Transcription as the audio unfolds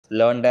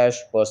Learndash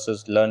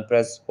versus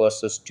Learnpress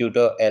versus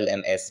Tutor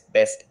LMS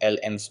Best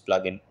LMS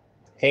plugin.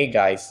 Hey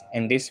guys,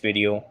 in this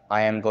video,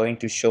 I am going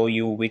to show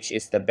you which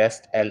is the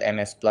best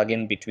LMS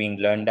plugin between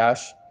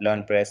Learndash,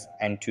 Learnpress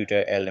and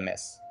Tutor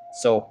LMS.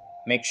 So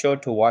make sure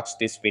to watch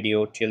this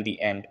video till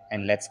the end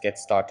and let's get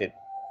started.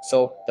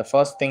 So the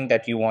first thing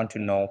that you want to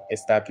know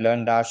is that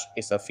Learndash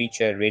is a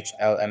feature-rich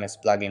LMS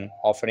plugin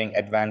offering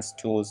advanced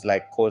tools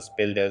like course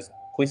builders,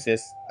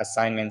 quizzes,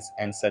 assignments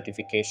and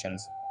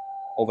certifications.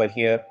 Over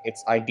here,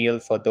 it's ideal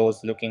for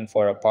those looking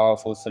for a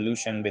powerful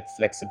solution with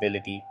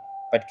flexibility,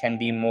 but can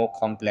be more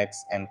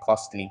complex and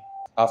costly.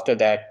 After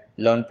that,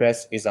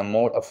 Learnpress is a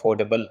more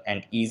affordable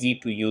and easy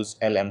to use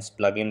LMS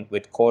plugin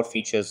with core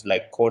features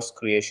like course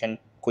creation,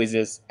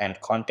 quizzes, and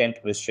content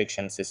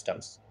restriction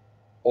systems.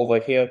 Over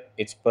here,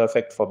 it's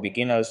perfect for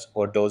beginners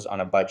or those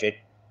on a budget,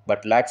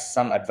 but lacks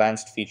some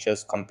advanced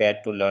features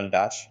compared to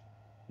Learndash.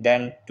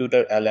 Then,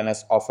 Tutor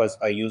LMS offers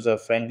a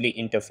user-friendly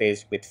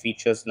interface with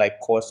features like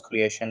course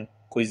creation,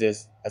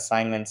 quizzes,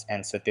 assignments,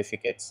 and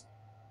certificates.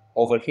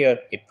 Over here,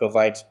 it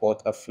provides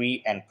both a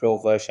free and pro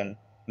version,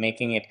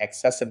 making it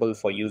accessible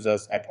for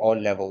users at all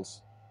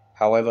levels.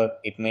 However,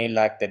 it may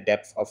lack the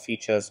depth of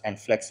features and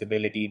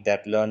flexibility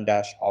that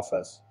Learndash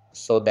offers.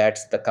 So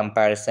that's the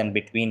comparison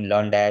between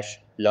Learndash,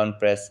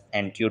 Learnpress,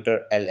 and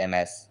Tutor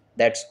LMS.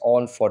 That's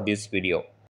all for this video.